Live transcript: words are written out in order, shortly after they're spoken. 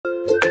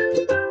This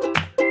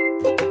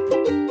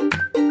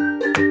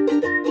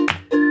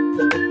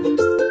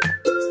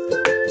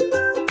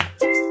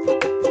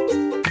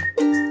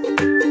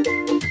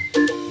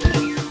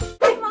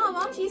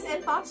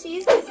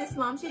is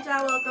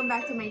Momshieja. Welcome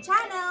back to my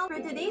channel. For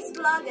today's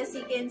vlog, as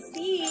you can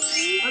see,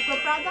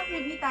 magpa-product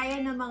review tayo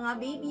ng mga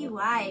baby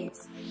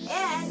wipes.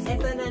 And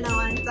ito na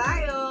naman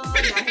tayo.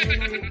 Dahil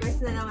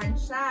na-request na naman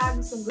siya.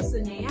 Gustong-gusto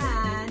niya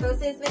yan. So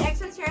since may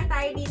extra chair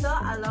tayo dito,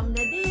 along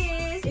na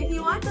this. If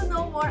you want to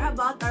know more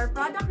about our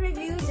product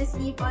review, just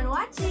keep on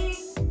watching.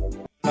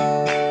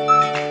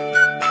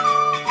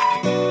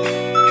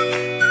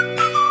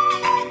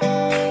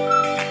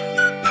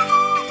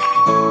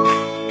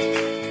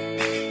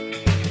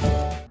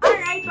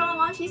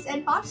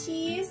 And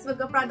papshies,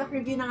 magka-product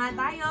review na nga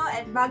tayo.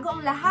 At bago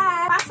ang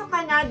lahat, pasok ka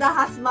na, the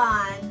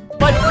husband.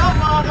 What's up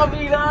mga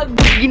kabilag?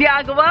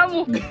 Ginagawa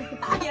mo?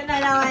 Ayun na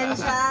naman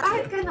siya.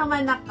 Bakit ka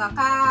naman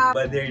nakaka?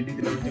 Bader, hindi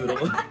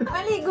tinuturo ko.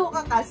 Maligo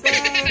ka kasi.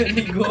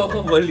 Maligo ako,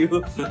 baliw.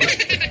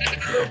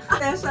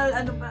 Special,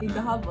 ano pa?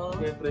 The Hub, oh.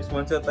 Okay, fresh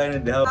months tayo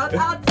ng The Hub. Shout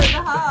out sa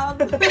The Hub.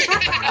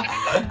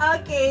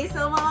 Okay,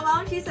 so mga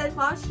momshies and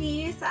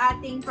papshies, sa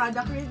ating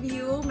product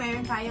review,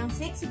 meron tayong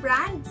 6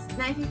 brands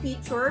na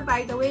i-feature.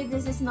 By the way,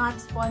 this is not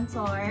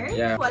sponsored.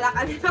 Yeah. Wala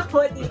ka din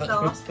ako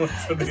dito.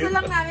 Gusto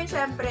lang namin,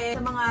 syempre,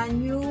 sa mga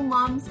new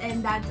moms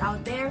and dads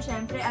out there,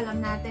 syempre, alam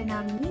natin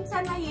na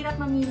minsan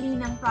mahirap mamili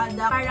ng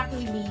product para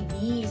kay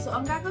baby. So,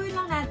 ang gagawin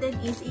lang natin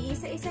is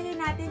iisa-isahin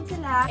natin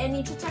sila and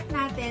i-check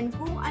natin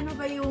kung ano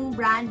ba yung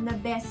brand na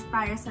best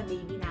para sa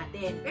baby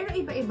natin. Pero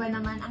iba-iba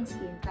naman ang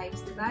skin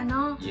types, diba,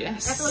 no?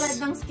 Yes. Katulad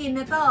ng skin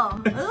na to.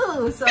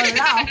 Ooh, so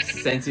rough.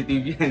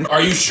 Sensitive yan.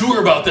 Are you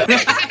sure about that?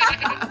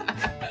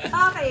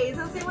 Okay,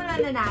 so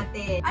simulan na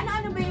natin.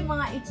 Ano-ano ba yung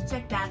mga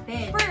i-check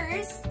natin?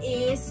 First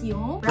is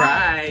yung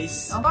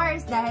price. Of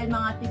course, dahil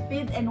mga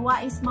tipid and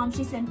wise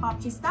momshies and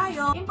papshies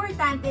tayo,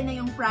 importante na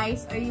yung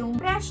price or yung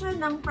presyo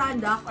ng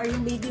product or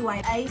yung baby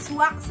wipe ay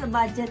swak sa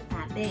budget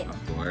natin. Of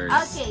course.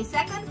 Okay,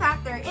 second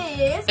factor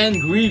is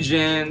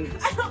ingredients.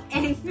 Anong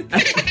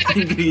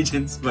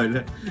Ingredients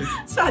pala.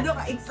 Masyado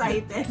ka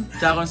excited.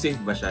 Tsaka kung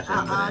safe ba siya,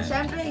 syempre.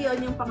 Syempre yun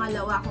yung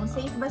pangalawa. Kung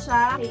safe ba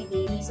siya kay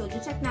baby. So,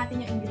 check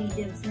natin yung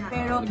ingredients na.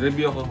 Pero,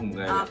 review ako kung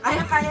gano'n.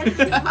 Kaya-kaya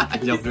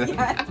Joke lang.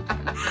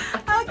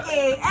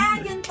 Okay,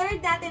 and yung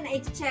third natin na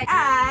i-check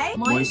ay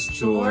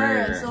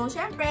moisture. So,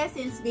 syempre,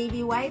 since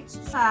baby wipes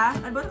siya,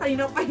 ano ba,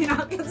 kanina pa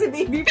hinakit si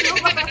Babyflo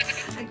ba?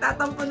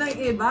 Nagtatampo ng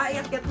iba,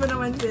 iakit mo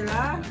naman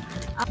sila.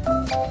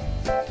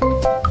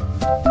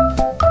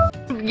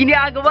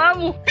 Ginagawa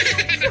mo!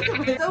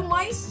 So,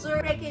 moisture,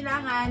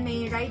 kailangan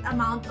may right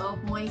amount of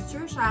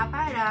moisture siya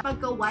para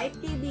pagka-wipe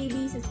kay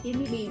baby sa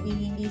skin ni baby,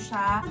 hindi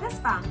siya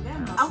magaspang.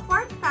 Gano'n. Ang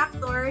fourth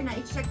factor na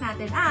i-check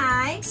natin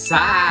ay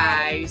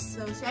size!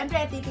 So,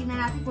 syempre, titignan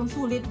natin kung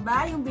sulit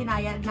ba yung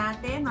binayad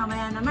natin.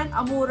 Mamaya naman,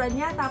 amura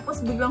niya,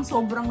 tapos biglang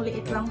sobrang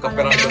liit lang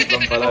pala. Kaperanggot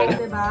lang pala.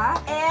 Diba?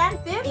 And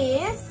fifth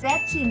is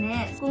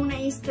stretchiness. Kung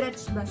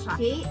na-stretch ba siya.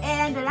 Okay?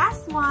 And the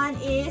last one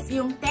is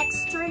yung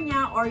texture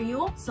niya or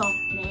yung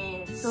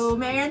softness. So,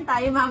 meron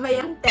tayo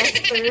mamayang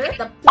tester.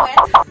 The puwet.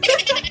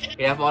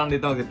 Kaya po ako lang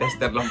dito,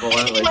 mag-tester lang po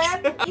ako.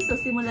 Okay, so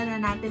simulan na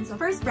natin. So,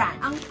 first brand.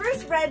 Ang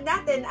first brand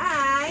natin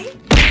ay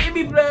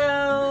Babyflo!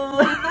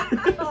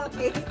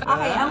 Okay.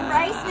 Okay, ang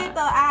price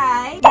nito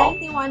ay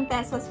 91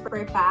 pesos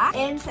per pack.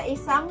 And sa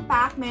isang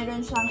pack,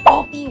 meron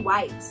siyang 80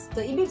 wipes.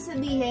 So, ibig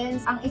sabihin,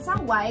 ang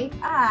isang wipe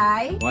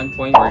ay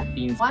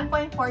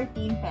 1.14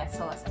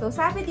 pesos. So,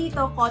 sabi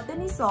dito,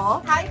 cotton is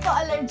soft,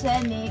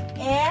 hypoallergenic,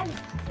 and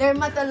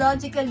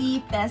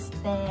dermatologically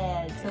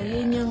tested. So,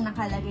 yun yung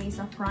nakalagay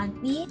sa front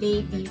ni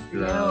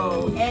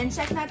Babyflo. And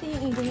check natin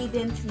yung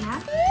ingredients niya.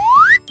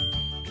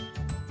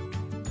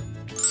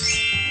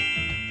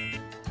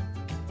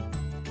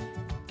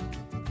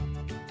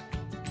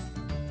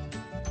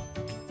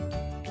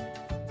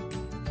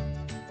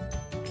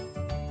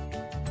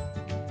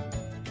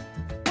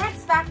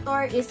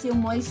 Factor is yung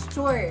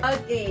moisture.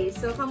 Okay,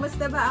 so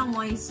kamusta ba ang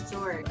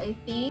moisture? I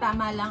think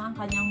tama lang ang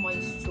kanyang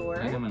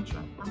moisture. Ano naman siya?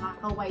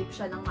 Makaka-wipe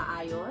siya ng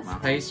maayos. Ang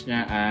size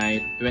niya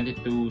ay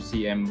 22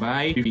 cm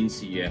by 15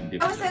 cm.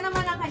 Kamusta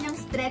naman ang kanyang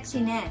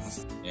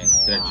stretchiness? Yan,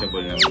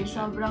 stretchable okay, naman siya.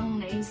 Sobrang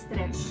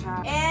na-stretch siya.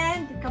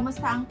 And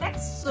kamusta ang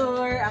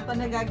texture? Ako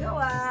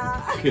nagagawa.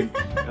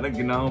 Parang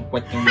ginawang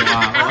yung mukha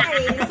ko.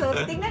 Okay, so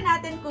tingnan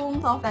natin kung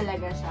soft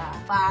talaga siya.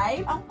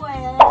 5. Ang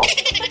puwet.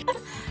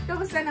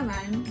 Kamusta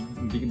naman?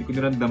 Hindi ko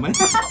naramdaman.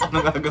 Ako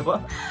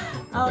nagagawa.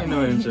 Okay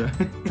naman siya.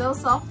 So,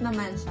 soft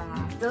naman siya.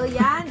 So,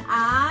 yan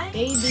ay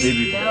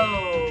Babyflo.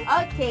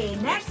 Okay,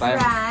 next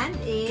brand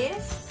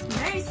is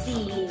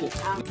Nursy.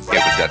 It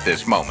was at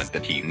this moment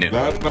that he knew.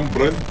 Lahat ng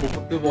brand,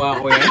 puputuwa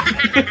ko yan.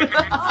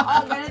 Oo,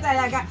 gano'n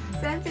talaga.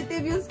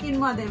 Sensitive yung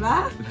skin mo,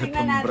 diba?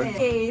 Tingnan natin.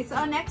 Okay,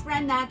 so next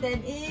brand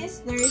natin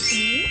is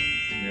Nursy.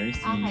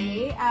 Nursy. Okay,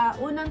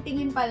 unang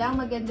tingin pa lang,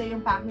 maganda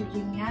yung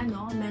packaging niya,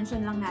 no?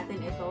 Mention lang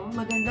natin ito.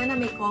 Maganda na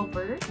may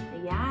cover.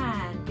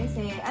 Ayan.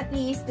 Kasi at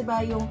least,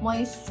 diba, yung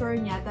moisture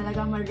niya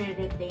talagang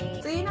ma-retain.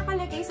 So, yung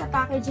nakalagay sa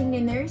packaging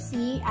ni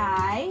Nursy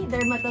ay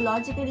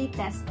dermatologically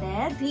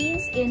tested,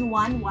 cleans in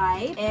one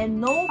wipe, and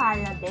no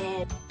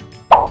paraben.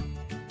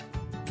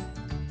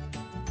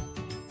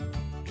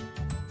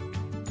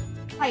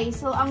 Okay,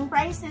 so ang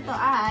price nito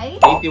ay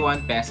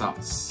 81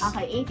 pesos.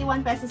 Okay,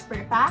 81 pesos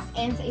per pack.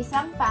 And sa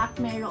isang pack,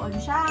 meron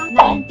siyang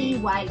 90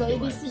 wipes. So,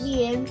 ibig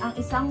sabihin, ang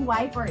isang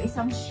wipe or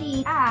isang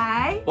sheet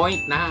ay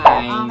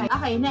 0.9.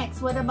 Okay,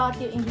 next. What about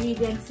yung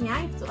ingredients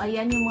niya? So,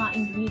 ayan yung mga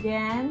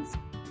ingredients.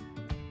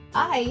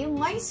 Okay, yung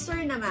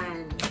moisture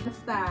naman.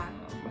 Basta.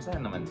 Basa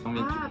naman.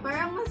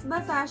 Parang mas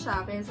basa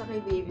siya kaysa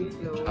kay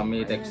Babyflo.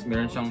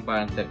 Meron siyang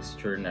parang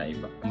texture na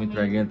iba. May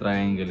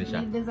triangle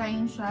siya. May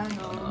design siya,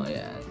 no? Oh,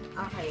 yan.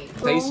 Okay.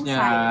 Size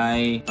niya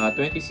ay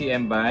 20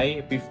 cm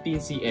by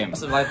 15 cm. Mas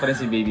malaki pa rin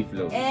si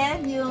Babyflo.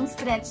 And yung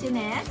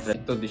stretchiness.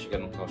 Ito, di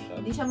siya ganun siya.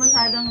 Hindi siya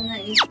masyadong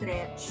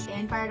na-stretch.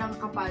 And parang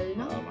kapal,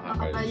 no?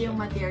 Makapal yung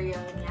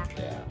material niya.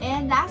 Yeah.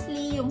 And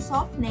lastly, yung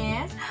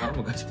softness.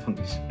 Parang magaspang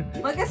siya.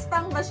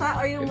 Magaspang ba siya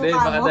or yung hindi,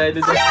 mukha mo? Baka dahil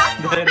dun sa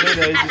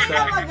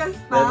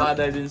magaspang? baka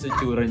dahil dun sa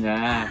tsura niya.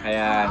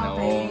 Kaya,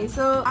 okay.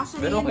 So,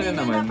 actually, pero okay hindi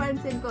na naman.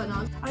 napansin ko, no?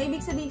 Ang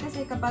ibig sabihin kasi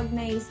kapag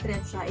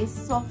na-stretch siya, is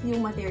soft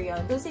yung material.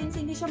 So, since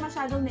hindi siya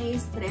masyadong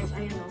na-stretch,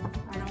 ayun, no?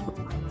 Parang,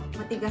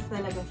 matigas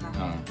talaga siya.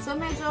 So,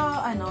 medyo,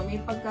 may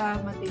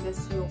pagka-matigas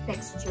yung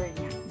texture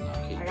niya.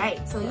 Okay.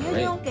 Alright. So, yun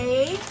yung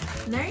kay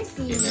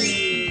Nursy.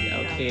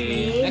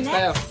 Okay.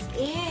 Next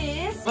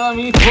is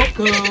Mommy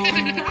Coco.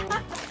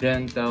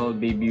 Gentle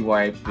baby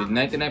wipes with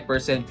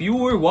 99%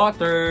 pure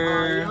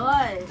water. Oh,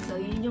 yun. So,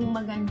 yun yung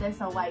maganda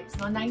sa wipes,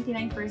 no?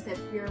 99%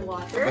 pure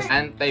water. Tapos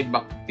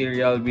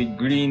antibacterial with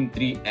green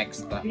tea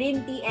extract.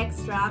 Green tea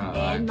extract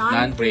and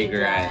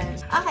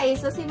non-fragrance. Okay,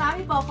 so si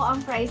Mami Poco,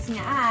 ang price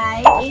niya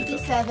ay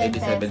 87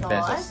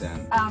 pesos.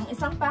 Ang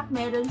isang pack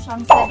meron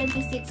siyang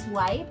 76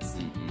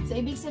 wipes. So,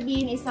 ibig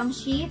sabihin, isang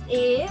sheet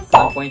is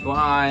 1.1.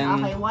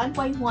 Okay,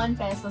 1.1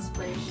 pesos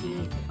per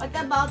sheet. What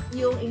about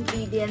yung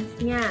ingredients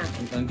niya?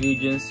 Ang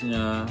ingredients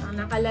niya, ang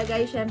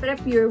nakalagay, syempre,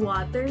 pure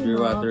water. Pure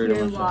water.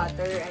 Pure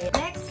water.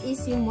 Next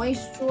is yung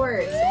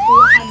moisture. So,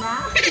 kuha ka na.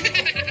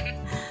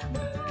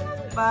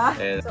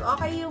 So,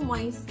 okay yung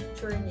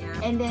moisture niya.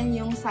 And then,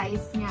 yung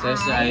size niya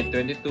ay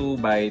 22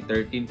 by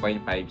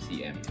 13.5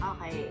 cm.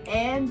 Okay.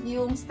 And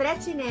yung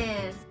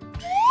stretchiness.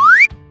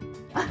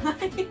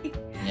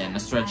 Yan,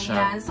 na-stretch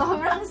siya.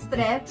 Sobrang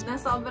stretch.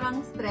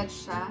 Sobrang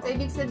stretch siya. So,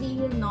 ibig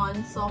sabihin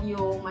nun, soft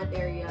yung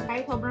material.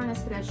 Kahit sobrang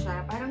na-stretch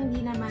siya, parang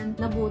hindi naman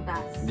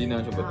nabutas. Hindi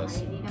naman siya butas.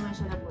 Okay, hindi naman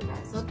siya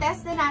nabutas. So,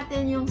 test na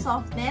natin yung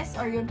softness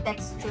or yung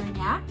texture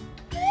niya.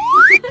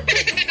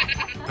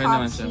 Okay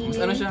naman siya.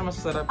 Ano siya?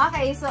 Masarap.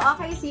 Okay, so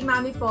okay si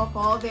Mami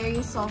Poco.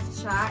 Very soft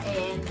siya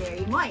and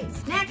very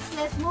moist. Next,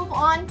 let's move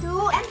on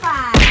to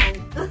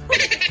Enfant.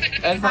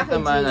 Enfant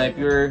naman ay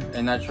pure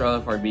and natural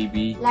for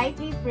baby.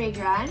 Lightly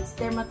fragrance,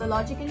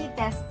 dermatologically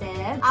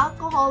tested,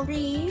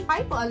 alcohol-free,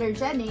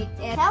 hypoallergenic,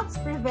 and helps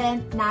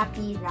prevent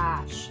nappy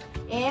rash.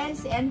 And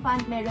si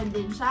Enfant meron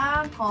din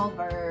siyang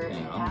cover.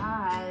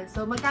 Ayan.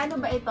 So,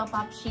 magkano ba ito,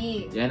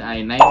 Papshi? Yan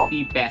ay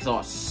 90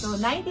 pesos. So,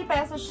 90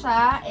 pesos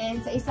siya. And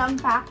sa isang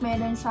pack,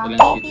 meron siyang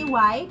 80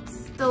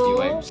 wipes. So,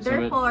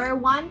 therefore,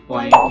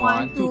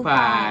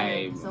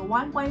 1.125. So,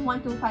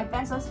 1.125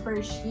 pesos per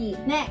sheet.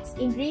 Next,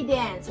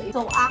 ingredients.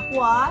 So,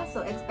 aqua.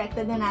 So,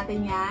 expected na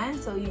natin yan.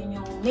 So, yun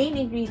yung main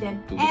ingredient.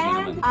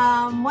 And,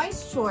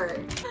 moisture.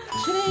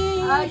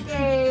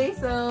 Okay.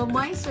 So,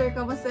 moisture.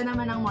 Kamusta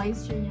naman ang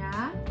moisture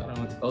niya?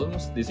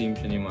 Almost the same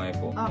siya ni Mami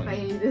Poco.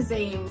 Okay, the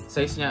same.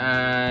 Size niya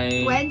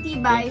ay 20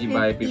 by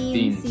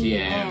 15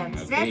 cm.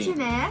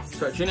 Stretchiness.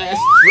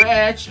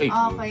 Stretch!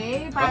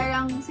 Okay,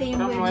 parang same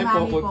with Mami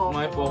Poco.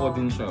 Mami Poco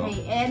din siya.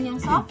 Okay, and yung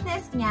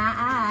softness niya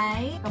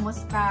ay,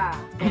 kamusta?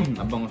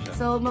 Mabango siya.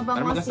 So,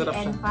 mabango si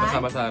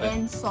Enfant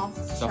and soft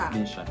siya. Soft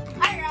din siya.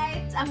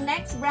 Alright, ang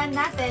next brand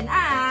natin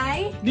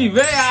ay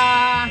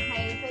Nivea!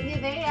 Okay, so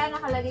Nivea,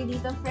 nakalagay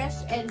dito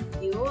fresh and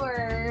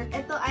pure.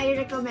 Ito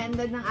ay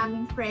recommended ng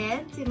aming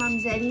friend, si Ma'am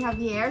Jenny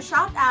Javier.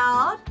 Shout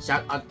out!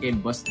 Shout out kay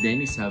Boss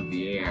Dennis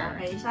Javier.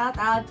 Okay, shout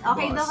out.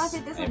 Okay daw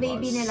kasi ito sa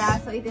baby boss nila.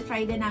 So,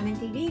 iti-try din namin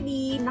kay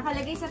baby.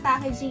 Nakalagay sa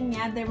packaging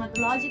niya,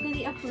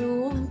 dermatologically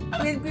approved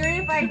with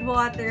purified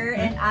water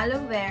and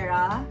aloe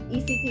vera,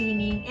 easy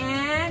cleaning,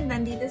 and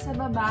nandito sa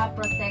baba,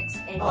 protects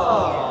and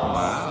cares.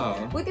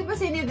 Wow! Buti pa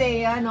si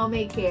Nivea, no?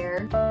 May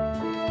care.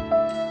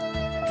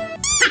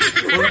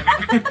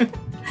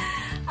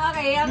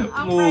 Okay,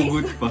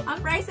 ang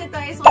price nito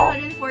is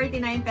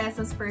 149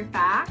 pesos per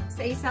pack.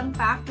 Sa isang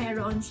pack,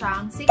 meron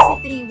siyang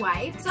 63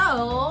 wipes.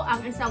 So,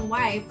 ang isang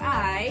wipe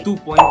ay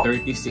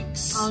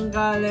 2.36. Ang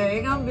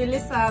galing. Ang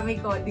bilis sa may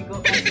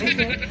kodigo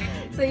kasi.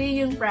 So, yun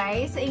yung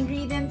price. Sa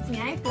ingredients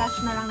niya, i-flush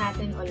na lang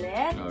natin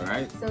ulit.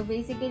 Alright. So,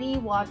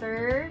 basically,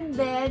 water. And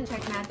then,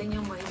 check natin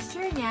yung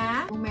moisture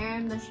niya. Kung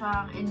meron na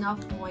siyang enough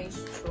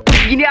moisture.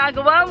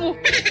 Ginagawa mo!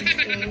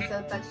 Okay,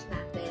 so touch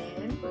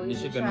natin. So, So, hindi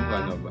siya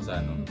ganun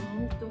basta ano.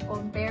 To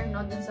compare,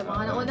 no, dun sa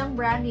mga naunang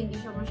brand, hindi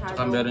siya masyado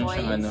saka meron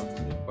moist. siyang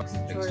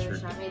Texture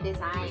siya, may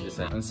design.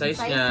 Ang size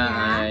niya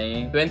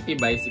ay 20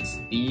 by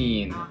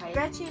 16. Okay.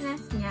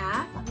 Stretchiness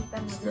niya, pakita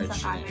mo dun sa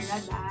camera,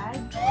 Dad.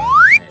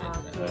 Okay.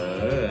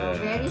 So,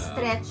 very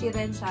stretchy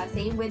rin siya.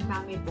 Same with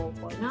Mami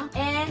Popo, no?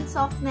 And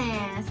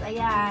softness,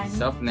 ayan.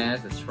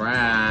 Softness, that's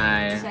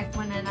right. Check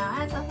mo na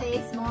sa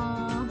face mo.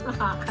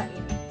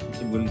 Nakakainis.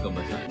 Siguro ka ba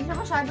siya? Hindi siya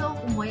masyado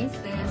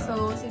moist eh.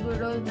 So,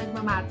 siguro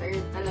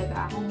nagmamatter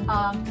talaga kung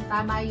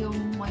tama yung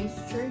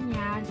moisture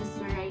niya, just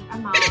the right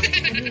amount.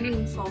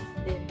 Magiging soft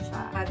din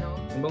siya. Ano?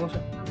 Ang bango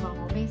siya. Ang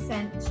bango. May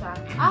scent siya.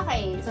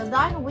 Okay, so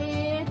done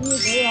with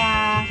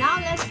Nivea.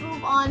 Now, let's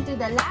move on to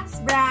the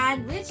last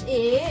brand, which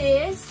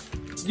is...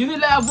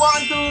 Unilove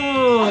One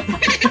Tooth!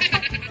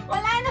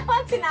 Wala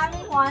naman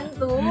sinabing One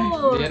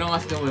Tooth. Pero nga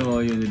sa mo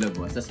Unilove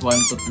One. Tapos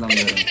One Tooth lang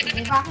meron.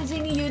 Yung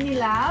packaging ni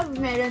Unilove,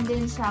 meron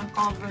din siyang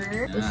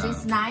cover, which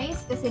is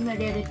nice kasi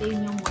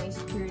ma-retain yung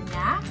moisture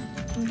niya.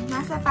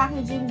 Nasa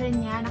packaging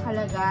din niya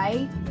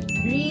nakalagay,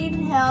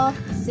 Green Health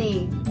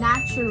Safe,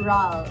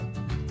 Natural,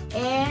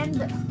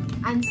 and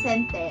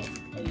Unscented.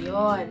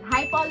 Ayun.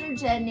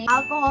 Hypoallergenic,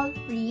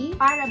 alcohol-free,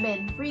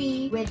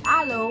 paraben-free, with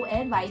aloe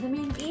and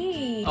vitamin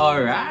E.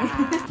 Alright!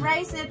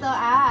 Price nito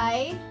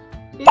ay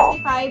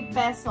 55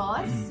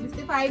 pesos.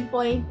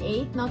 55.8,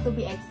 not to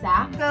be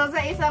exact. So,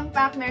 sa isang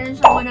pack, meron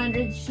siyang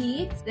 100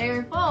 sheets.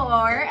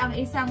 Therefore, ang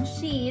isang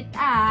sheet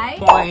ay...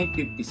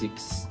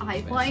 0.56. Okay,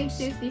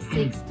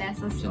 0.56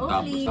 pesos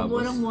only.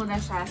 Murang-mura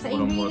siya. Sa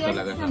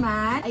ingredients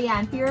naman,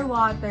 ayan, pure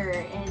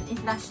water. And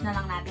i-flush na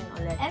lang natin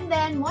ulit. And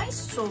then,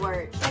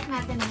 moisture. Check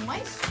natin ang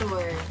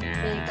moisture.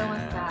 Okay,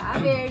 kamusta?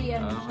 Very,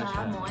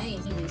 siya,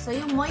 moist. So,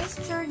 yung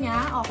moisture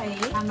niya, okay.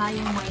 Tama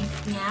yung moist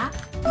niya.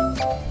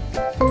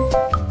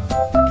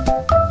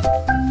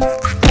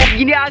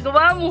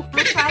 Ginagawa mo!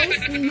 Ang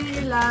size ni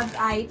Unilove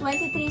ay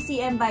 23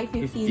 cm by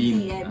 15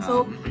 cm.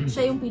 So,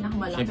 siya yung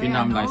pinakamalaki. Siya yung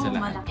pinakamalaki sa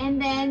lahat. And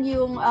then,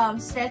 yung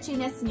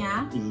stretchiness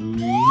niya.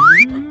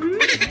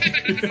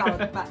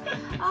 Sound pa.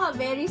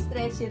 Very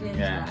stretchy rin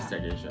siya. Yeah,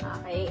 stretchy siya.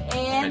 Okay.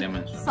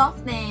 And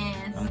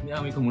softness.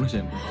 Niamay ko muna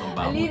siya.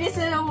 Alinis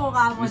na ng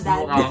mukha mo,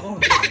 Dad.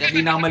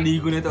 Hindi na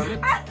maligo nito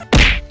ulit.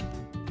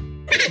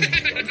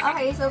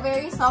 Okay, so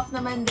very soft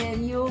naman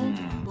din yung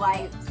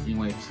wipes.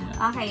 Yung wipes niya.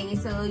 Okay,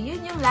 so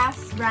yun yung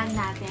last brand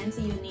natin,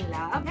 si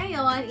Unilove.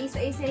 Ngayon,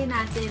 isa-isay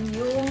natin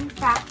yung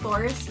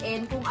factors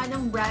and kung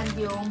anong brand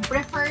yung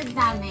preferred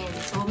namin.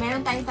 So,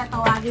 meron tayong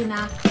tatawagin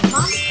na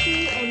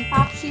Momshie and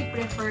Papshie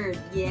preferred.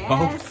 Yes!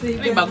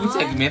 May bagong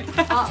segment.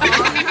 Oo.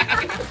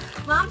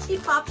 Momshie,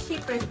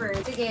 Papshie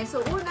preferred. Sige,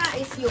 so una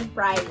is yung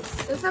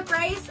price. So, sa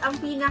price, ang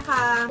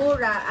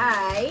pinaka-mura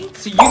ay...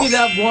 Si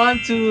Unilove One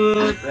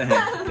Tooth!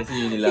 Kasi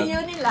Unilove. Si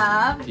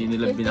Unilove. Si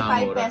Unilove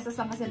pinakamura. 55 pesos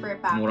lang kasi per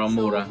pack.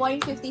 Mura-mura. So,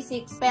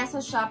 0.56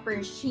 pesos siya per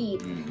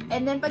sheet.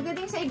 And then,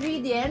 pagdating sa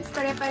ingredients,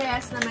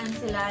 pare-parehas naman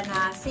sila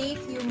na safe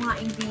yung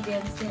mga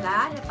ingredients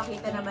nila.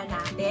 Napakita naman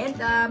natin.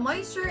 The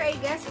moisture, I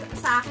guess,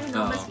 sa akin,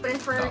 no, mas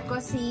prefer ko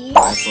si...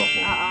 si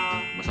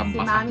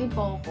Mami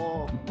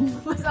Poco.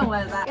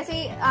 Masang-wala.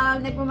 Kasi,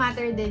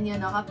 nagmamatter din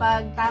yun, no?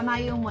 Kapag tama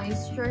yung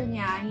moisture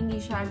niya,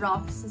 hindi siya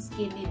rough sa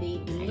skin ni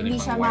baby. Hindi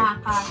siya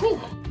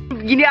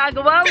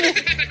Ginagawa mo!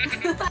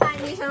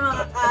 Hindi siya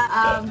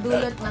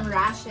makakadulot ng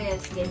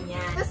rashes,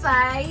 ganyan. The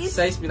size...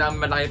 Size,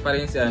 pinakamalaki pa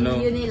rin si ano.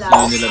 Unilove.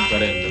 Si Unilove pa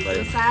rin. So,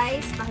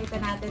 size, pakita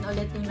natin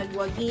ulit yung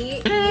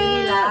nagwagi.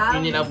 Unilove.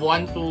 Unilove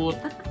One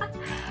Tooth.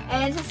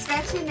 And sa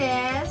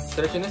stretchiness...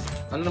 Stretchiness?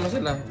 Ano naman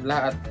sila?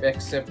 Lahat.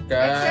 Except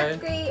kay...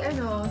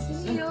 ano?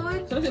 Sino yun?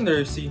 Saan si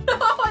Nursy?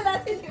 Wala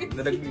si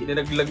Nursy.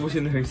 Nilaglag mo si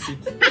Nursy.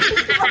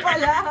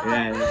 Wala.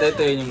 Yan.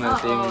 Ito yung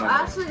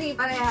actually,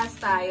 parehas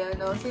tayo,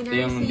 no? Si Nursy,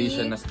 yung hindi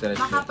siya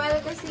na-stretchy. makapal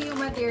kasi yung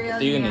material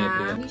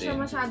niya. Hindi siya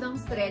masyadong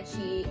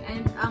stretchy.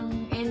 And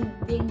ang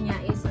ending niya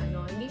is,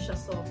 hindi siya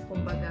soft,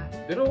 kumbaga.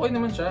 Pero okay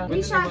naman siya.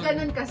 Hindi siya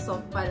ganun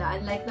ka-soft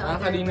pala, unlike the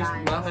other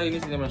brands.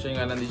 Makakalinis din naman siya,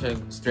 nga lang hindi siya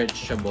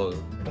stretchable,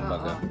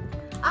 kumbaga.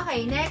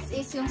 Okay, next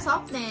is yung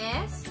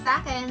softness.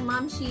 Sa akin,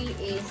 Momshie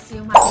is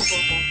yung Mami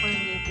Poco. For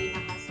me,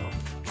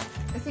 pinaka-soft.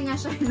 Kasi nga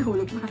siya yung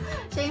nahulog pa.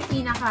 Siya yung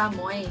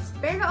pinaka-moist.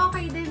 Pero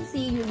okay din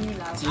si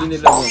Unilove. Si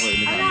Unilove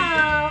okay.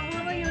 Alam,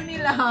 mga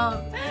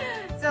Unilove.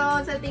 So,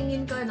 sa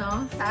tingin ko,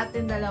 no, sa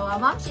atin dalawa,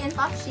 Momshie and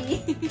Papshie.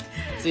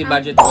 Kasi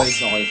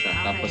budget-wise okay siya.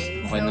 Tapos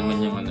okay naman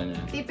yung ano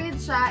niya. Tipid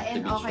siya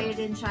and okay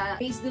rin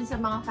siya based dun sa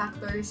mga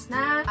factors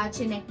na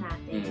chinek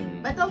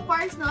natin. But of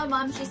course, no,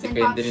 Momshies and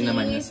Papshies. Depende rin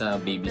naman yan sa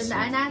baby skin.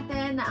 Tandaan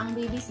natin na ang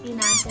baby skin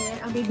natin,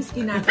 ang baby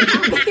skin,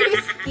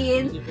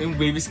 yung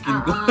baby skin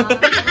ko.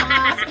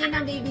 Mga skin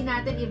ng baby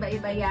natin,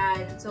 iba-iba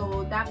yan.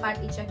 So,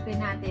 dapat i-check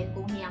din natin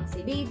kung hiyang si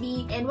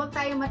baby. And huwag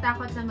tayong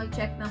matakot na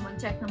mag-check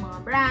ng mga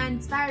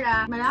brands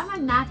para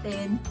malaman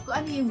natin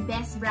kung ano yung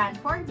best brand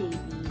for baby.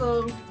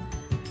 So,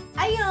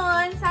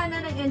 ayun,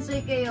 sana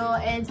nag-enjoy kayo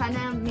and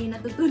sana may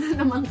natutunan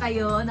naman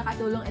kayo,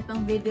 nakatulong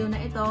itong video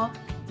na ito.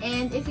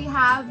 And if you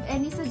have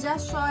any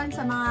suggestions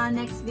sa mga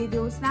next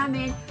videos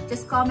namin,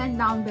 just comment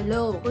down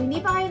below. Kung hindi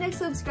pa kayo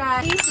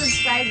nag-subscribe, please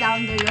subscribe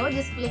down below.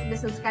 Just click the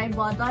subscribe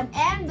button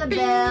and the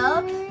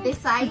bell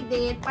beside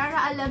it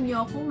para alam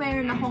nyo kung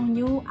meron akong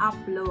new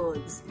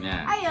uploads.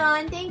 Yeah.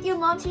 Ayun, thank you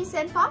Momshies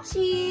and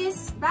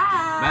Papshies!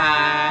 Bye!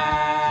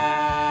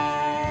 Bye!